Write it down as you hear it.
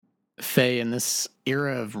Faye, in this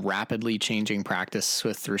era of rapidly changing practice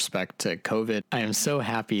with respect to COVID, I am so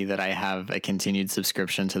happy that I have a continued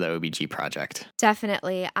subscription to the OBG project.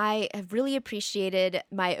 Definitely. I have really appreciated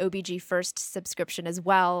my OBG First subscription as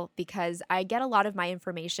well because I get a lot of my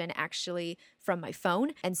information actually from my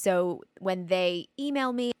phone. And so when they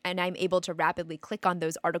email me and I'm able to rapidly click on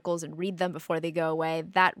those articles and read them before they go away,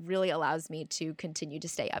 that really allows me to continue to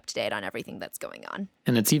stay up to date on everything that's going on.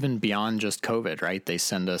 And it's even beyond just COVID, right? They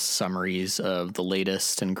send us summaries of the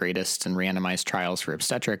latest and greatest and randomized trials for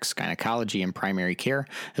obstetrics, gynecology, and primary care,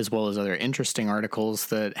 as well as other interesting articles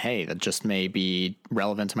that, hey, that just may be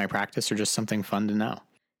relevant to my practice or just something fun to know.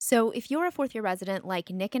 So if you're a fourth-year resident like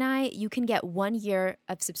Nick and I, you can get 1 year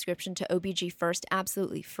of subscription to OBG First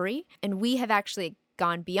absolutely free. And we have actually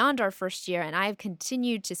gone beyond our first year, and I've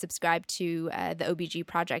continued to subscribe to the OBG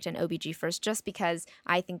project and OBG First just because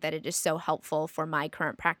I think that it is so helpful for my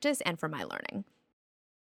current practice and for my learning.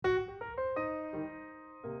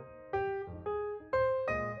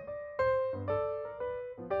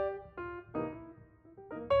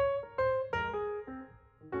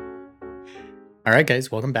 All right,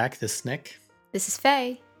 guys, welcome back. This is Nick. This is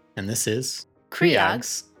Faye. And this is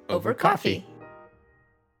Creogs over coffee.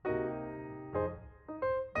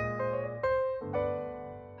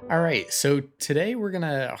 All right, so today we're going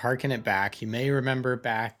to harken it back. You may remember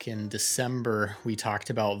back in December, we talked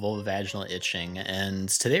about vulvovaginal itching, and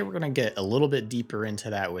today we're going to get a little bit deeper into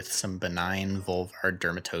that with some benign vulvar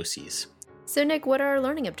dermatoses. So Nick, what are our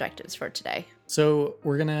learning objectives for today? So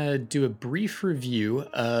we're going to do a brief review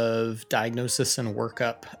of diagnosis and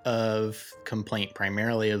workup of complaint,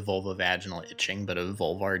 primarily of vulvovaginal itching, but of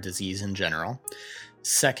vulvar disease in general.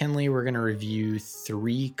 Secondly, we're going to review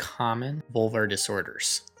 3 common vulvar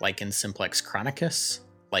disorders, lichen simplex chronicus,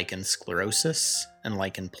 lichen sclerosus, and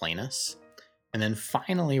lichen planus. And then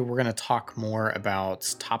finally, we're going to talk more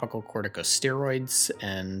about topical corticosteroids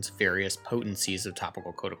and various potencies of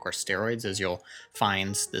topical corticosteroids. As you'll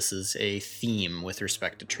find, this is a theme with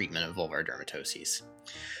respect to treatment of vulvar dermatoses.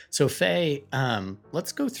 So Faye,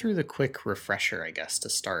 let's go through the quick refresher, I guess, to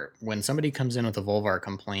start. When somebody comes in with a vulvar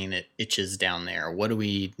complaint, it itches down there. What do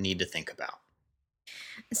we need to think about?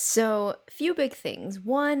 So, a few big things.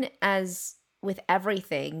 One, as with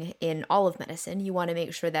everything in all of medicine, you want to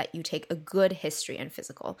make sure that you take a good history and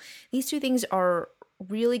physical. These 2 things are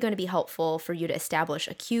really going to be helpful for you to establish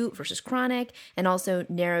acute versus chronic and also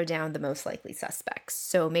narrow down the most likely suspects.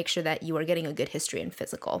 So make sure that you are getting a good history and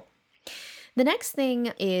physical. The next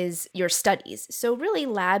thing is your studies. So really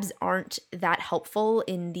labs aren't that helpful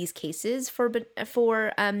in these cases for benign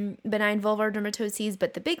vulvar dermatoses,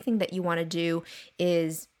 but the big thing that you want to do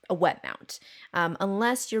is a wet mount,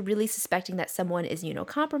 unless you're really suspecting that someone is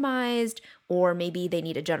immunocompromised or maybe they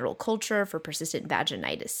need a general culture for persistent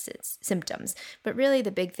vaginitis symptoms. But really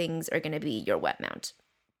the big things are going to be your wet mount.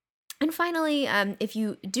 And finally, if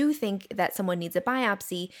you do think that someone needs a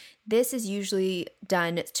biopsy, this is usually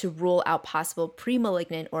done to rule out possible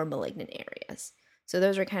pre-malignant or malignant areas. So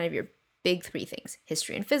those are kind of your big 3 things: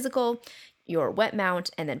 history and physical, your wet mount,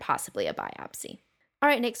 and then possibly a biopsy. All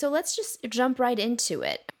right, Nick, so let's just jump right into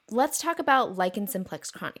it. Let's talk about lichen simplex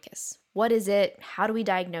chronicus. What is it? How do we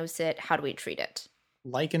diagnose it? How do we treat it?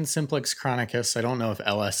 Lichen simplex chronicus, I don't know if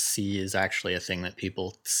LSC is actually a thing that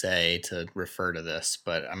people say to refer to this,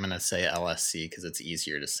 but I'm going to say LSC because it's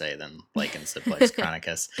easier to say than lichen simplex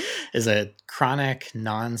chronicus, is a chronic,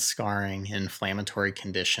 non-scarring inflammatory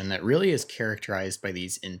condition that really is characterized by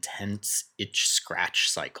these intense itch-scratch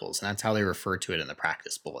cycles, and that's how they refer to it in the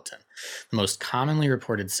practice bulletin. The most commonly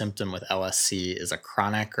reported symptom with LSC is a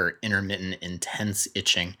chronic or intermittent intense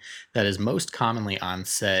itching that is most commonly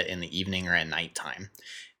onset in the evening or at nighttime.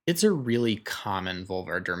 It's a really common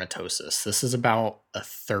vulvar dermatosis. This is about a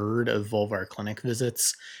third of vulvar clinic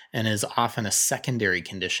visits and is often a secondary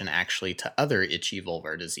condition actually to other itchy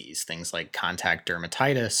vulvar disease, things like contact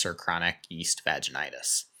dermatitis or chronic yeast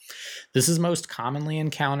vaginitis. This is most commonly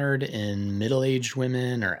encountered in middle-aged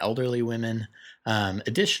women or elderly women.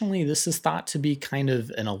 Additionally, this is thought to be kind of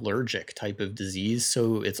an allergic type of disease,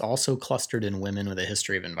 so it's also clustered in women with a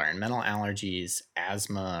history of environmental allergies,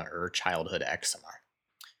 asthma, or childhood eczema.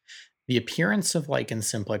 The appearance of lichen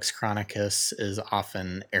simplex chronicus is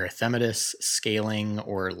often erythematous, scaling,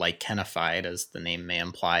 or lichenified, as the name may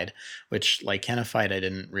imply, which lichenified I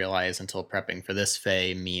didn't realize until prepping for this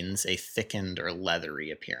Faye means a thickened or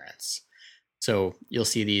leathery appearance. So you'll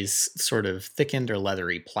see these sort of thickened or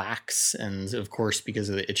leathery plaques, and of course, because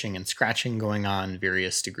of the itching and scratching going on,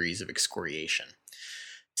 various degrees of excoriation.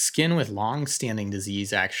 Skin with long-standing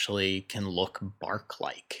disease actually can look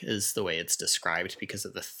bark-like, is the way it's described, because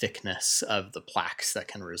of the thickness of the plaques that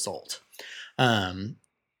can result.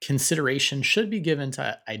 Consideration should be given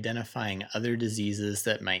to identifying other diseases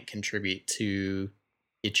that might contribute to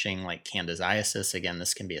itching, like candidiasis. Again,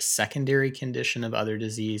 this can be a secondary condition of other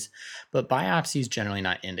disease, but biopsy is generally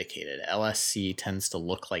not indicated. LSC tends to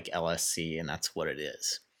look like LSC, and that's what it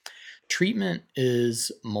is. Treatment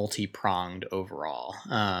is multi-pronged overall,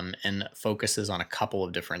 and focuses on a couple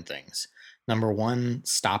of different things. Number one,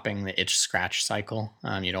 stopping the itch scratch cycle.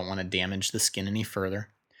 You don't want to damage the skin any further.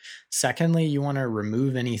 Secondly, you want to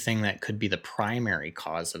remove anything that could be the primary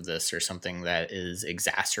cause of this or something that is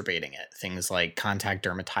exacerbating it. Things like contact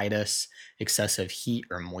dermatitis, excessive heat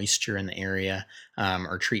or moisture in the area,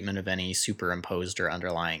 or treatment of any superimposed or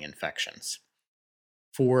underlying infections.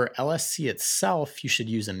 For LSC itself, you should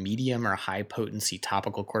use a medium or high potency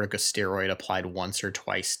topical corticosteroid applied once or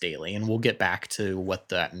twice daily. And we'll get back to what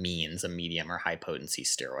that means, a medium or high potency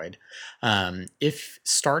steroid. If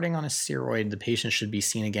starting on a steroid, the patient should be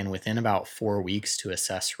seen again within about 4 weeks to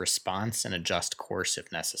assess response and adjust course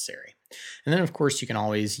if necessary. And then, of course, you can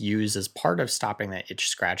always use, as part of stopping that itch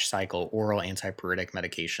scratch cycle, oral antipruritic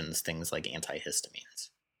medications, things like antihistamines.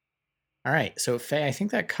 All right, so Faye, I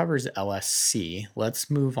think that covers LSC.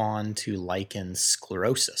 Let's move on to lichen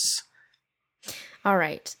sclerosus. All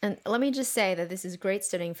right. And let me just say that this is great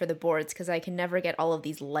studying for the boards because I can never get all of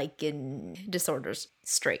these lichen disorders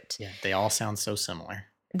straight. Yeah, they all sound so similar.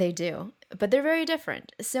 They do, but they're very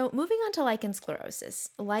different. So moving on to lichen sclerosus.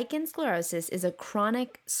 Lichen sclerosus is a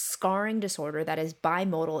chronic scarring disorder that is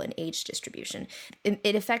bimodal in age distribution.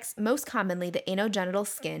 It affects most commonly the anogenital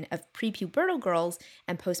skin of prepubertal girls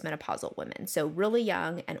and postmenopausal women, so really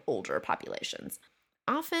young and older populations.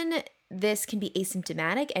 Often, this can be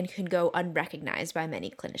asymptomatic and can go unrecognized by many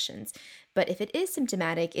clinicians. But if it is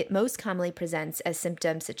symptomatic, it most commonly presents as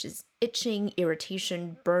symptoms such as itching,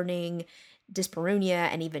 irritation, burning, dyspareunia,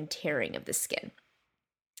 and even tearing of the skin.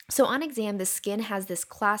 So on exam, the skin has this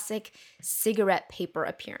classic cigarette paper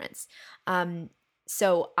appearance.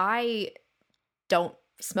 So I don't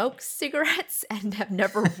smoke cigarettes and have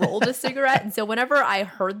never rolled a cigarette. And so whenever I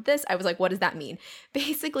heard this, I was like, what does that mean?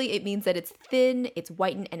 Basically, it means that it's thin, it's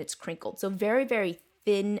whitened, and it's crinkled. So very, very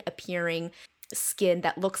thin appearing skin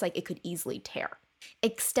that looks like it could easily tear.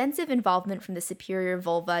 Extensive involvement from the superior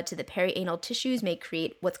vulva to the perianal tissues may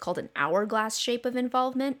create what's called an hourglass shape of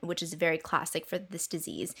involvement, which is very classic for this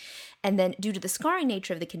disease. And then due to the scarring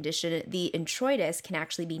nature of the condition, the introitus can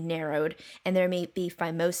actually be narrowed, and there may be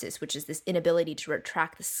phimosis, which is this inability to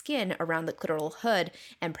retract the skin around the clitoral hood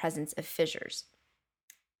and presence of fissures.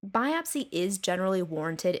 Biopsy is generally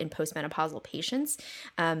warranted in postmenopausal patients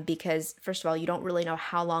because, first of all, you don't really know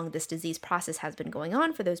how long this disease process has been going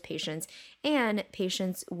on for those patients, and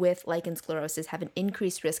patients with lichen sclerosus have an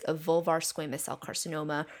increased risk of vulvar squamous cell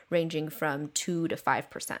carcinoma ranging from 2 to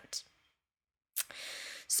 5%.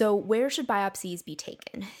 So where should biopsies be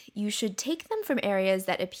taken? You should take them from areas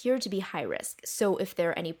that appear to be high risk. So if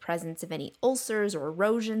there are any presence of any ulcers or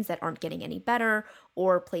erosions that aren't getting any better,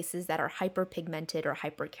 or places that are hyperpigmented or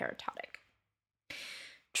hyperkeratotic.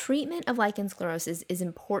 Treatment of lichen sclerosus is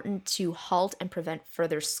important to halt and prevent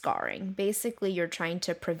further scarring. Basically, you're trying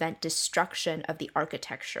to prevent destruction of the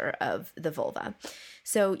architecture of the vulva.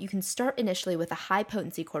 So you can start initially with a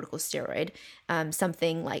high-potency corticosteroid,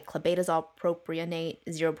 something like clobetasol propionate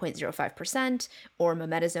 0.05% or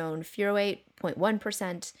mometasone furoate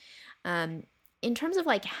 0.1%. In terms of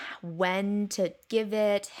like when to give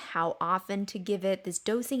it, how often to give it, this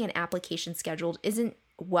dosing and application schedule isn't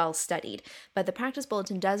well studied, but the practice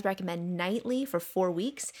bulletin does recommend nightly for 4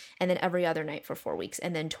 weeks, and then every other night for 4 weeks,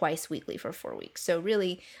 and then twice weekly for 4 weeks. So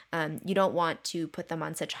really, you don't want to put them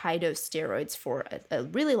on such high dose steroids for a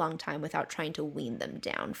really long time without trying to wean them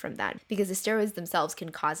down from that, because the steroids themselves can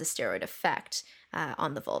cause a steroid effect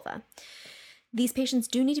on the vulva. These patients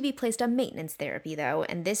do need to be placed on maintenance therapy, though,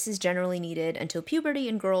 and this is generally needed until puberty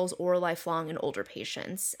in girls or lifelong in older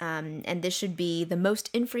patients. And this should be the most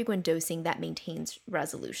infrequent dosing that maintains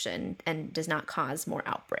resolution and does not cause more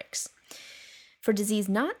outbreaks. For disease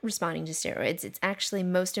not responding to steroids, it's actually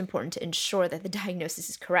most important to ensure that the diagnosis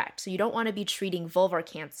is correct. So you don't want to be treating vulvar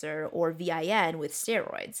cancer or VIN with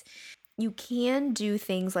steroids. You can do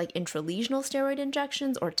things like intralesional steroid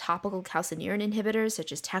injections or topical calcineurin inhibitors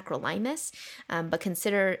such as tacrolimus, but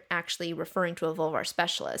consider actually referring to a vulvar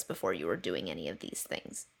specialist before you are doing any of these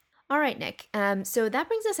things. All right, Nick. So that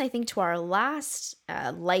brings us, I think, to our last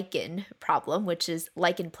lichen problem, which is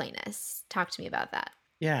lichen planus. Talk to me about that.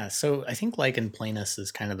 Yeah, so I think lichen planus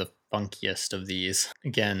is kind of the funkiest of these.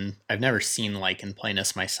 Again, I've never seen lichen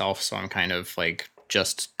planus myself, so I'm kind of like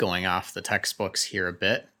just going off the textbooks here a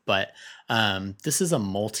bit. But this is a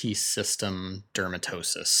multi-system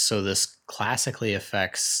dermatosis. So this classically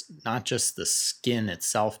affects not just the skin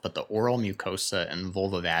itself, but the oral mucosa and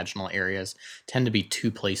vulvovaginal areas tend to be two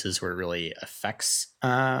places where it really affects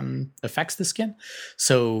the skin.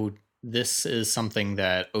 So this is something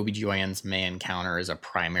that OBGYNs may encounter as a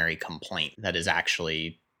primary complaint that is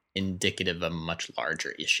actually indicative of a much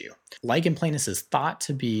larger issue. Lichen planus is thought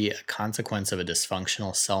to be a consequence of a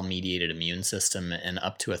dysfunctional cell-mediated immune system, and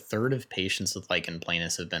up to a third of patients with lichen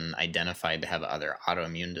planus have been identified to have other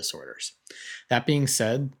autoimmune disorders. That being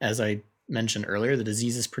said, as I mentioned earlier, the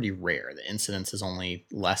disease is pretty rare. The incidence is only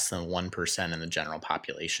less than 1% in the general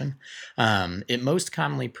population. It most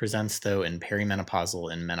commonly presents, though, in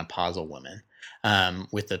perimenopausal and menopausal women,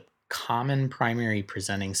 with the common primary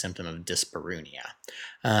presenting symptom of dyspareunia.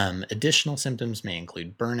 Additional symptoms may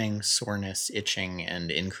include burning, soreness, itching, and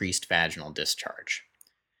increased vaginal discharge.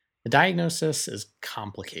 The diagnosis is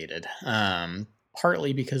complicated,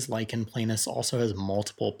 partly because lichen planus also has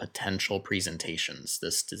multiple potential presentations.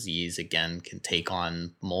 This disease, again, can take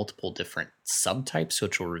on multiple different subtypes,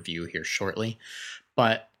 which we'll review here shortly.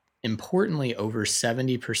 But importantly, over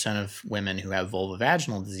 70% of women who have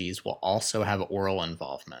vulvovaginal disease will also have oral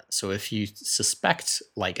involvement. So if you suspect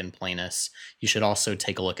lichen planus, you should also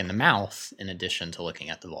take a look in the mouth in addition to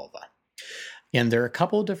looking at the vulva. And there are a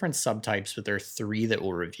couple of different subtypes, but there are three that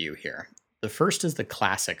we'll review here. The first is the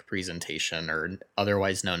classic presentation, or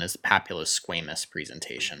otherwise known as papulosquamous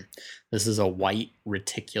presentation. This is a white,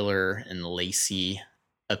 reticular, and lacy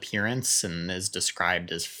appearance and is described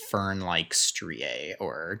as fern-like striae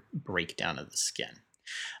or breakdown of the skin.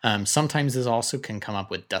 Sometimes this also can come up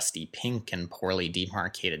with dusty pink and poorly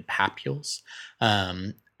demarcated papules.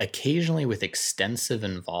 Occasionally, with extensive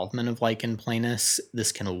involvement of lichen planus,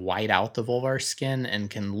 this can white out the vulvar skin and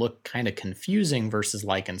can look kind of confusing versus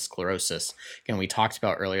lichen sclerosus. Again, we talked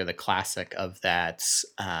about earlier the classic of that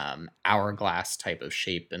hourglass type of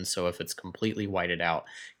shape, and so if it's completely whited out,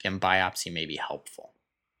 again, biopsy may be helpful.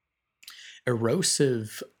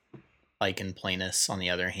 Erosive lichen planus, on the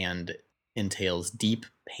other hand, entails deep,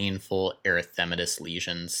 painful erythematous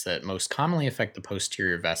lesions that most commonly affect the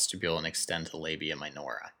posterior vestibule and extend to labia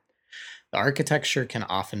minora. The architecture can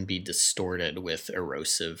often be distorted with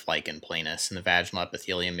erosive lichen planus, and the vaginal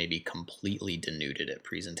epithelium may be completely denuded at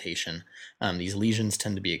presentation. These lesions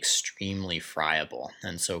tend to be extremely friable,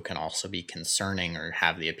 and so can also be concerning or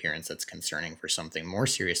have the appearance that's concerning for something more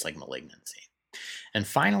serious like malignancy. And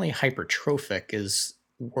finally, hypertrophic is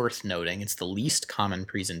worth noting. It's the least common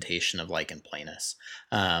presentation of lichen planus,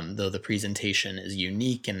 though the presentation is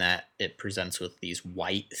unique in that it presents with these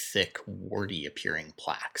white, thick, warty appearing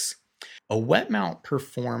plaques. A wet mount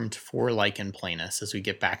performed for lichen planus, as we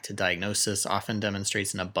get back to diagnosis, often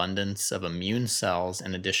demonstrates an abundance of immune cells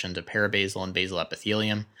in addition to parabasal and basal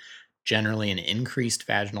epithelium, generally an increased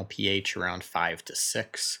vaginal pH around 5 to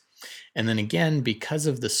 6. And then again, because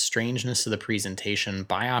of the strangeness of the presentation,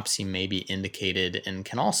 biopsy may be indicated and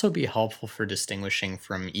can also be helpful for distinguishing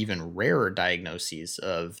from even rarer diagnoses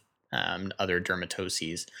of other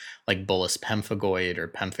dermatoses like bullous pemphigoid or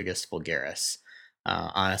pemphigus vulgaris.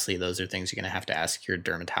 Honestly, those are things you're going to have to ask your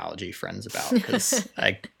dermatology friends about because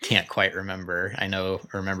I can't quite remember. I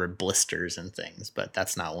remember blisters and things, but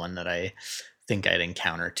that's not one that I think I'd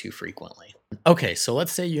encounter too frequently. Okay, so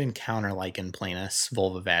let's say you encounter lichen planus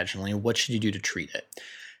vulvovaginally. What should you do to treat it?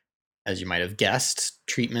 As you might have guessed,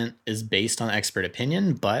 treatment is based on expert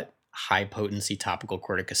opinion, but high potency topical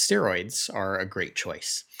corticosteroids are a great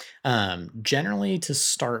choice. Generally, to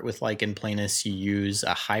start with lichen planus, you use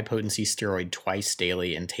a high potency steroid twice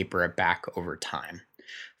daily and taper it back over time.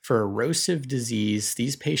 For erosive disease,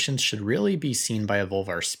 these patients should really be seen by a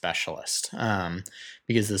vulvar specialist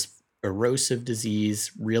because this erosive disease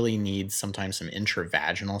really needs sometimes some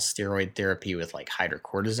intravaginal steroid therapy with like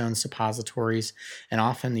hydrocortisone suppositories. And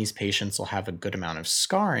often these patients will have a good amount of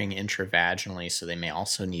scarring intravaginally, so they may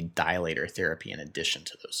also need dilator therapy in addition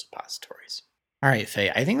to those suppositories. All right, Faye,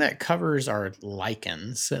 I think that covers our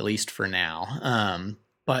lichens, at least for now.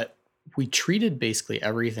 But we treated basically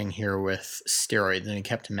everything here with steroids, and we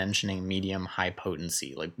kept mentioning medium high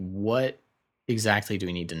potency. Like, what exactly do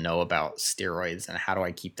we need to know about steroids, and how do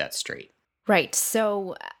I keep that straight? Right.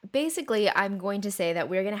 So basically, I'm going to say that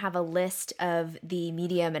we're going to have a list of the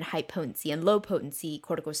medium and high potency and low potency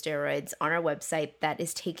corticosteroids on our website that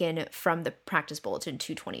is taken from the Practice Bulletin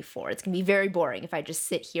 224. It's going to be very boring if I just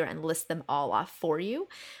sit here and list them all off for you.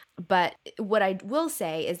 But what I will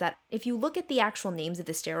say is that if you look at the actual names of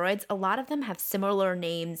the steroids, a lot of them have similar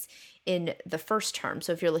names in the first term.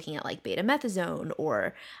 So if you're looking at like betamethasone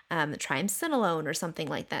or triamcinolone or something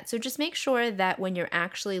like that. So just make sure that when you're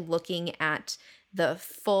actually looking at the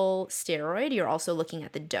full steroid, you're also looking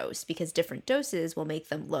at the dose because different doses will make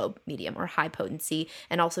them low, medium, or high potency,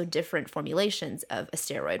 and also different formulations of a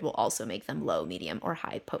steroid will also make them low, medium, or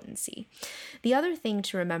high potency. The other thing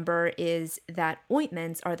to remember is that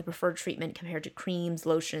ointments are the preferred treatment compared to creams,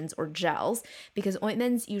 lotions, or gels because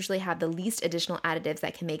ointments usually have the least additional additives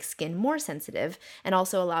that can make skin more sensitive and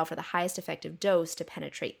also allow for the highest effective dose to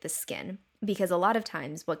penetrate the skin. Because a lot of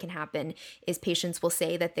times what can happen is patients will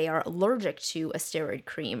say that they are allergic to a steroid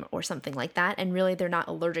cream or something like that, and really they're not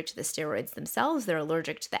allergic to the steroids themselves, they're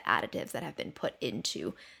allergic to the additives that have been put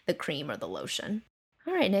into the cream or the lotion.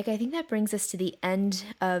 All right, Nick, I think that brings us to the end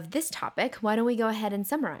of this topic. Why don't we go ahead and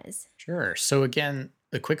summarize? Sure. So again,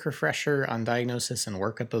 a quick refresher on diagnosis and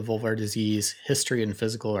workup of vulvar disease. History and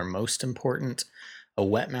physical are most important. A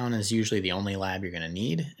wet mount is usually the only lab you're going to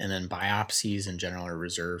need, and then biopsies in general are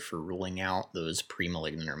reserved for ruling out those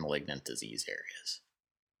premalignant or malignant disease areas.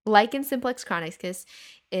 Lichen simplex chronicus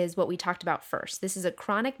is what we talked about first. This is a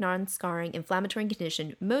chronic non-scarring inflammatory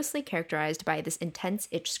condition mostly characterized by this intense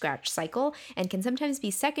itch-scratch cycle and can sometimes be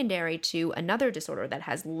secondary to another disorder that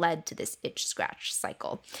has led to this itch-scratch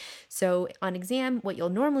cycle. So on exam, what you'll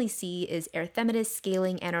normally see is erythematous,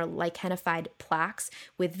 scaling, and or lichenified plaques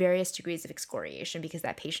with various degrees of excoriation because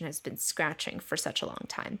that patient has been scratching for such a long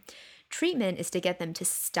time. Treatment is to get them to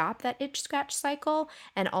stop that itch scratch cycle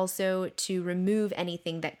and also to remove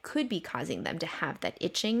anything that could be causing them to have that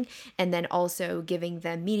itching, and then also giving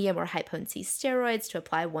them medium or high potency steroids to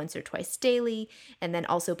apply once or twice daily, and then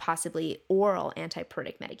also possibly oral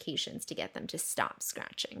antipyretic medications to get them to stop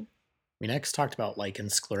scratching. We next talked about lichen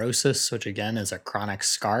sclerosus, which again is a chronic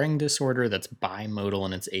scarring disorder that's bimodal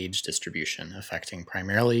in its age distribution, affecting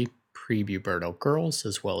primarily prepubertal girls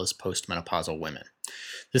as well as postmenopausal women.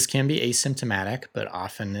 This can be asymptomatic, but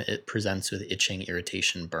often it presents with itching,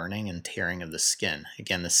 irritation, burning, and tearing of the skin.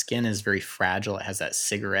 Again, the skin is very fragile. It has that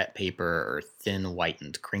cigarette paper or thin,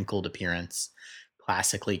 whitened, crinkled appearance.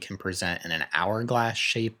 Classically can present in an hourglass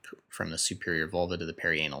shape from the superior vulva to the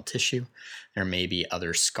perianal tissue. There may be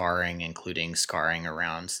other scarring, including scarring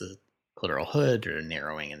around the clitoral hood or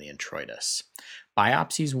narrowing in the introitus.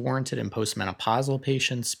 Biopsies warranted in postmenopausal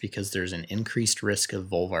patients because there's an increased risk of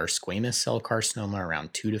vulvar squamous cell carcinoma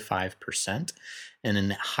around 2 to 5%, and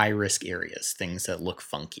in high-risk areas, things that look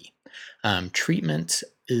funky. Treatment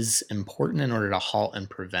is important in order to halt and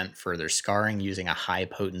prevent further scarring using a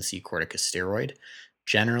high-potency corticosteroid,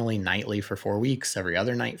 generally nightly for 4 weeks, every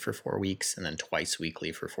other night for 4 weeks, and then twice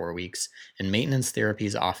weekly for 4 weeks. And maintenance therapy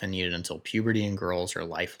is often needed until puberty in girls or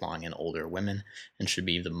lifelong in older women, and should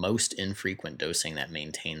be the most infrequent dosing that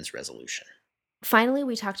maintains resolution. Finally,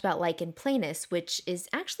 we talked about lichen planus, which is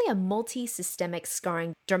actually a multi-systemic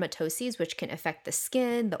scarring dermatoses, which can affect the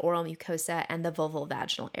skin, the oral mucosa, and the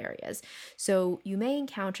vulvovaginal areas. So you may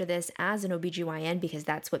encounter this as an OBGYN because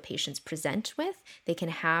that's what patients present with. They can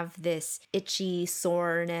have this itchy,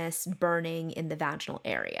 soreness, burning in the vaginal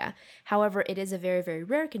area. However, it is a very, very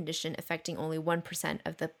rare condition affecting only 1%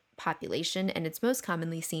 of the population, and it's most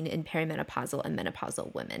commonly seen in perimenopausal and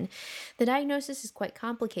menopausal women. The diagnosis is quite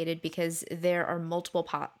complicated because there are multiple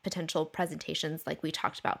potential presentations like we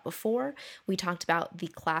talked about before. We talked about the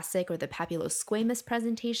classic or the papulosquamous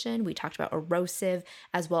presentation. We talked about erosive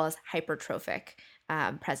as well as hypertrophic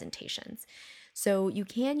presentations. So you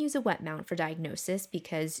can use a wet mount for diagnosis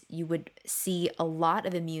because you would see a lot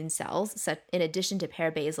of immune cells, in addition to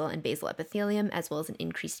peribasal and basal epithelium, as well as an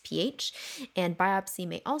increased pH. And biopsy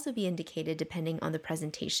may also be indicated depending on the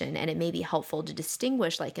presentation, and it may be helpful to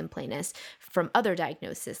distinguish lichen planus from other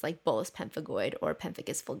diagnoses like bullous pemphigoid or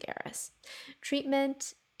pemphigus vulgaris.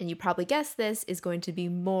 Treatment, and you probably guessed this, is going to be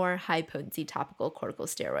more high-potency topical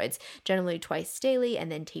corticosteroids, generally twice daily and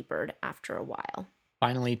then tapered after a while.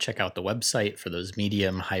 Finally, check out the website for those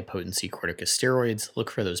medium high-potency corticosteroids. Look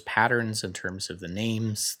for those patterns in terms of the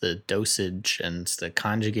names, the dosage, and the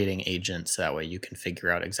conjugating agents. That way you can figure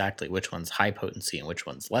out exactly which one's high potency and which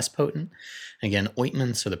one's less potent. Again,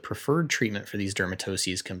 ointments are the preferred treatment for these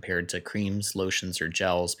dermatoses compared to creams, lotions, or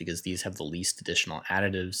gels because these have the least additional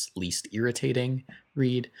additives, least irritating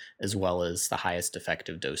read, as well as the highest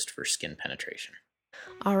effective dose for skin penetration.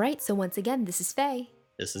 All right, so once again, this is Faye.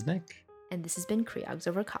 This is Nick. And this has been Creogs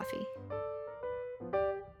Over Coffee.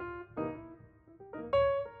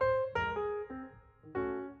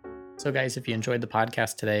 So guys, if you enjoyed the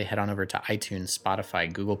podcast today, head on over to iTunes,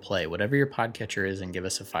 Spotify, Google Play, whatever your podcatcher is, and give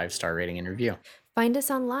us a 5-star rating and review. Find us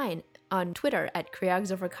online on Twitter at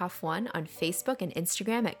CreogsOverCoff1, on Facebook and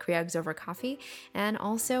Instagram at CreogsOverCoffee, and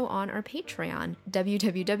also on our Patreon,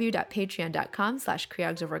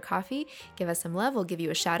 www.patreon.com/CreogsOverCoffee. Give us some love, we'll give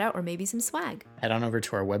you a shout out or maybe some swag. Head on over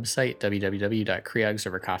to our website,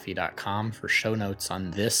 www.creogsovercoffee.com, for show notes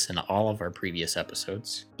on this and all of our previous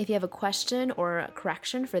episodes. If you have a question or a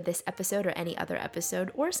correction for this episode or any other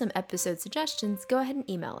episode, or some episode suggestions, go ahead and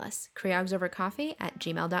email us,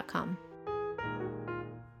 creogsovercoffee@gmail.com.